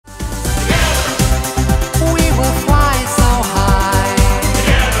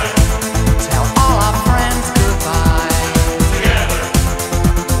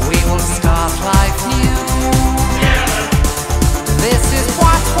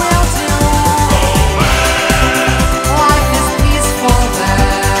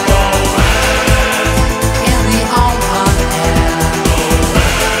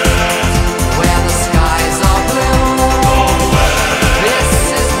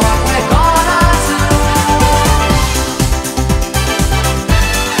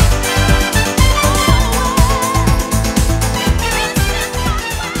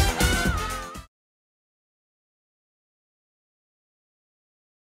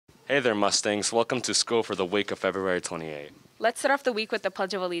Hey there, Mustangs. Welcome to school for the week of February 28. Let's start off the week with the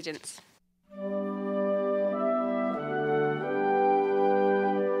Pledge of Allegiance.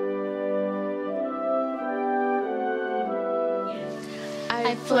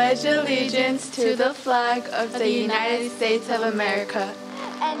 I pledge allegiance to the flag of the United States of America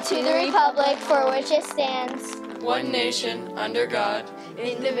and to the republic for which it stands, one nation, under God,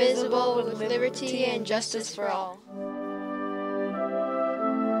 indivisible, with liberty and justice for all.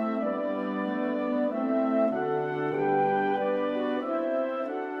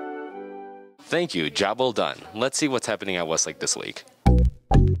 Thank you. Job well done. Let's see what's happening at Westlake this week.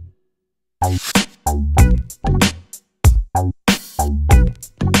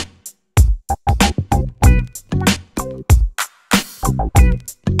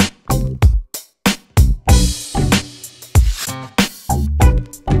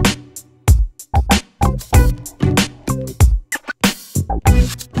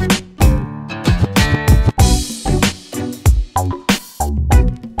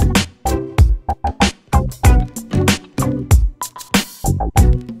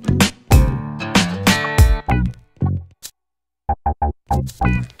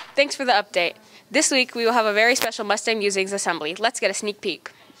 Thanks for the update. This week we will have a very special Mustang Musings assembly. Let's get a sneak peek.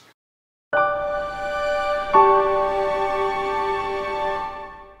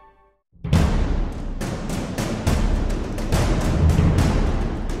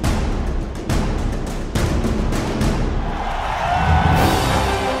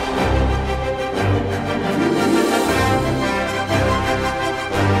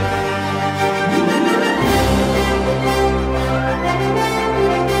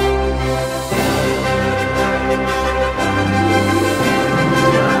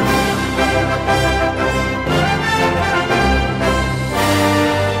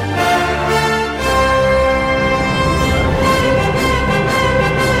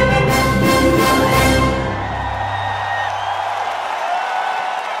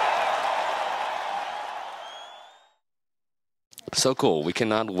 So cool. We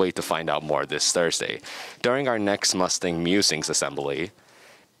cannot wait to find out more this Thursday. During our next Mustang Musings assembly,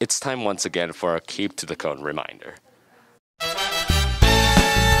 it's time once again for a Keep to the Cone reminder.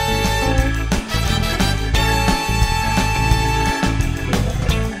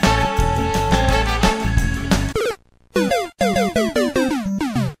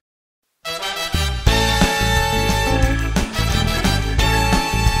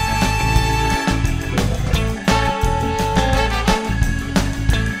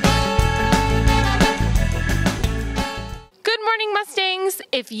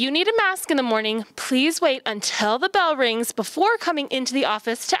 If you need a mask in the morning, please wait until the bell rings before coming into the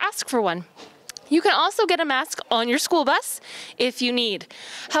office to ask for one. You can also get a mask on your school bus if you need.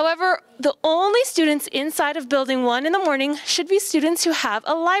 However, the only students inside of Building 1 in the morning should be students who have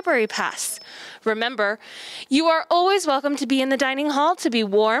a library pass. Remember, you are always welcome to be in the dining hall to be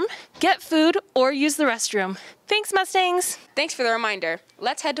warm, get food, or use the restroom. Thanks, Mustangs. Thanks for the reminder.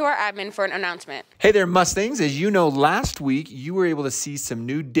 Let's head to our admin for an announcement. Hey there, Mustangs. As you know, last week you were able to see some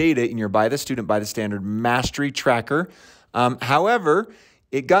new data in your By the Student, By the Standard Mastery Tracker. However,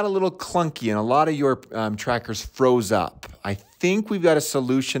 it got a little clunky and a lot of your trackers froze up. I think we've got a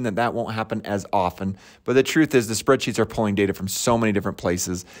solution that won't happen as often, but the truth is the spreadsheets are pulling data from so many different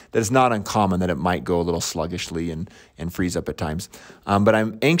places that it's not uncommon that it might go a little sluggishly and freeze up at times. But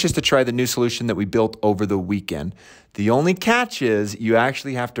I'm anxious to try the new solution that we built over the weekend. The only catch is you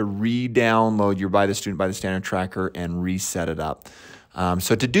actually have to re-download your By the Student, By the Standard tracker and reset it up.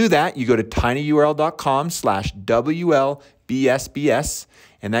 So to do that, you go to tinyurl.com/WLBSBS,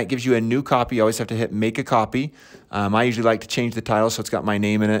 and that gives you a new copy. You always have to hit make a copy. I usually like to change the title so it's got my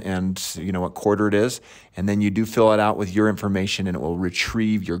name in it and you know what quarter it is. And then you do fill it out with your information and it will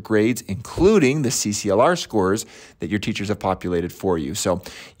retrieve your grades, including the CCLR scores that your teachers have populated for you. So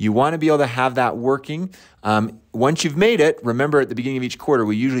you want to be able to have that working. Once you've made it, remember at the beginning of each quarter,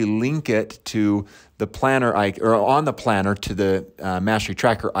 we usually link it to the planner or on the planner to the Mastery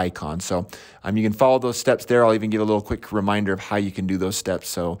Tracker icon. So you can follow those steps there. I'll even give a little quick reminder of how you can do those steps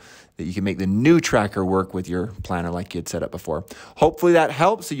so that you can make the new tracker work with your planner like you had set up before. Hopefully that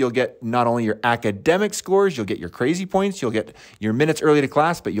helps. So you'll get not only your academic scores, you'll get your crazy points, you'll get your minutes early to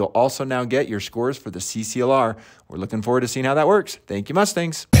class, but you'll also now get your scores for the CCLR. We're looking forward to seeing how that works. Thank you,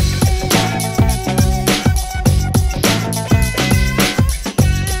 Mustangs.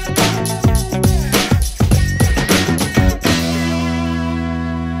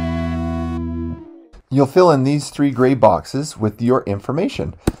 You'll fill in these 3 gray boxes with your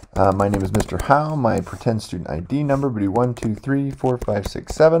information. My name is Mr. Howe. My pretend student ID number would be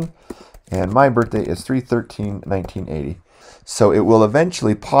 1234567, and my birthday is 3/13/1980. So it will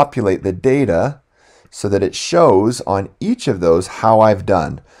eventually populate the data so that it shows on each of those how I've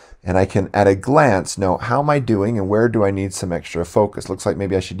done. And I can, at a glance, know how am I doing and where do I need some extra focus. Looks like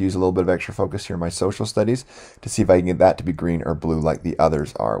maybe I should use a little bit of extra focus here in my social studies to see if I can get that to be green or blue like the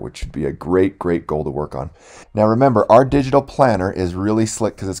others are, which would be a great, great goal to work on. Now remember, our digital planner is really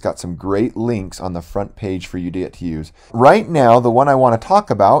slick because it's got some great links on the front page for you to get to use. Right now, the one I want to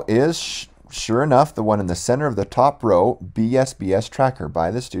talk about is, sure enough, the one in the center of the top row, BSBS Tracker, By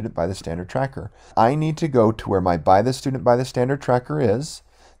the Student, By the Standard Tracker. I need to go to where my By the Student, By the Standard Tracker is,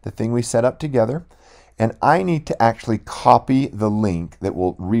 the thing we set up together, and I need to actually copy the link that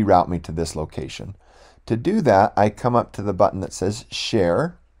will reroute me to this location. To do that, I come up to the button that says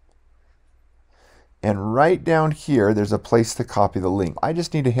Share, and right down here there's a place to copy the link. I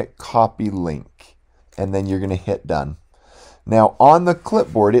just need to hit Copy Link, and then you're going to hit Done. Now on the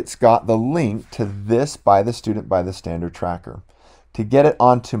clipboard it's got the link to this By the Student, By the Standard Tracker. To get it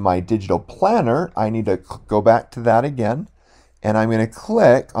onto my digital planner, I need to go back to that again, and I'm going to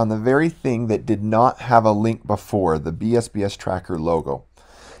click on the very thing that did not have a link before, the BSBS Tracker logo.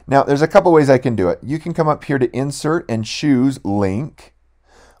 Now, there's a couple ways I can do it. You can come up here to Insert and choose Link,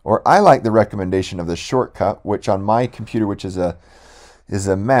 or I like the recommendation of the shortcut, which on my computer, which is a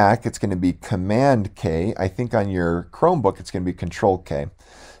Mac, it's going to be Command K. I think on your Chromebook, it's going to be Control K.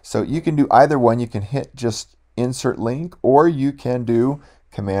 So you can do either one. You can hit just Insert Link, or you can do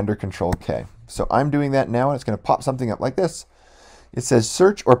Command or Control K. So I'm doing that now, and it's going to pop something up like this. It says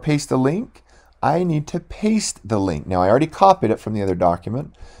search or paste the link. I need to paste the link. Now I already copied it from the other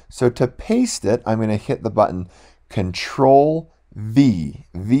document. So to paste it, I'm going to hit the button Control V.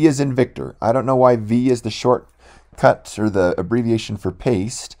 V is in Victor. I don't know why V is the shortcut or the abbreviation for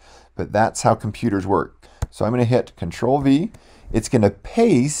paste, but that's how computers work. So I'm going to hit Control V. It's going to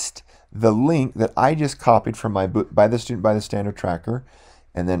paste the link that I just copied from my By the Student, By the Standard Tracker,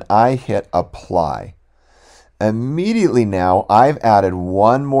 and then I hit Apply. Immediately now, I've added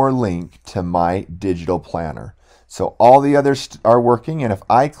one more link to my digital planner. So all the others are working, and if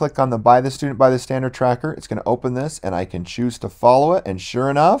I click on the By the Student, By the Standard Tracker, it's going to open this, and I can choose to follow it, and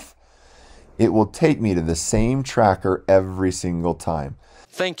sure enough, it will take me to the same tracker every single time.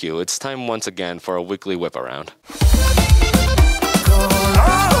 Thank you. It's time once again for a weekly whip around.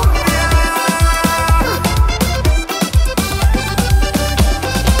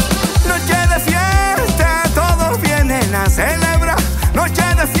 A celebrar, noche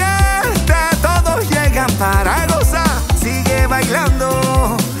de fiesta, todos llegan para gozar. Sigue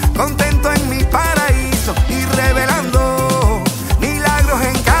bailando, contento en mi paraíso y revelando milagros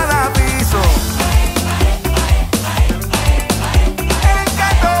en cada piso.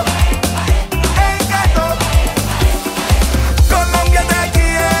 Encanto, encanto, Colombia te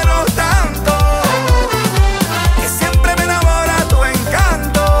quiero tanto, que siempre me enamora tu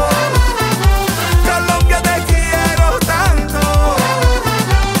encanto. Colombia te quiero tanto,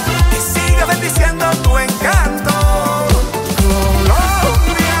 que siga bendiciendo tu encanto.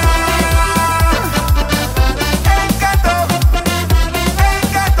 Colombia, encanto,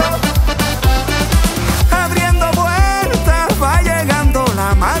 encanto, abriendo puertas, va llegando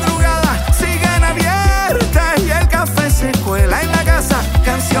la madrugada, siguen abiertas y el café se cuela en la casa.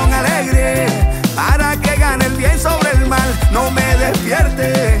 Canción alegre para que gane el bien sobre el mal. No me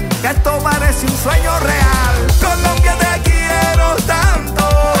despierten, que esto parece un sueño real. Colombia te quiero tanto,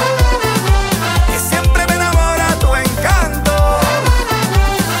 que siempre me enamora tu encanto.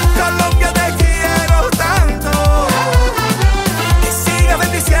 Colombia te quiero tanto, que siga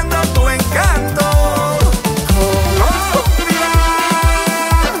bendiciendo tu encanto. Colombia,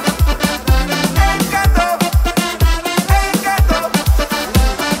 encanto, encanto.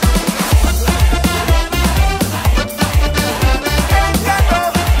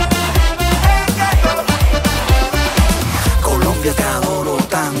 Colombia te adoro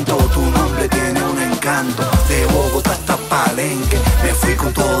tanto, tu nombre tiene un encanto. De Bogotá hasta Palenque, me fui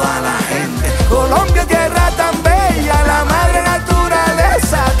con toda la gente. Colombia, tierra tan bella, la madre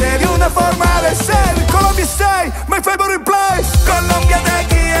naturaleza te dio una forma de ser. Colombia, say, my favorite place. Colombia, te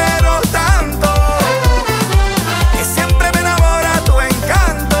quiero tanto, que siempre me enamora tu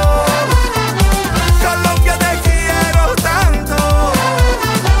encanto. Colombia, te quiero tanto,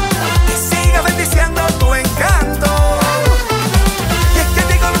 que siga bendiciendo tu encanto. Y es que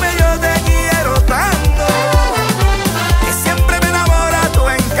digo yo te quiero tanto, que siempre me enamora tu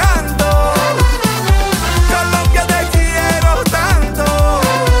encanto.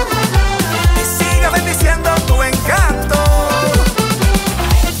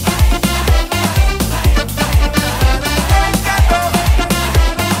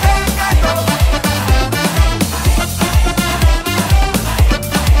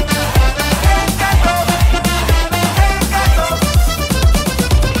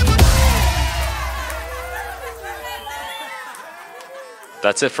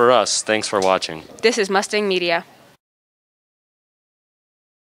 That's it for us. Thanks for watching. This is Mustang Media.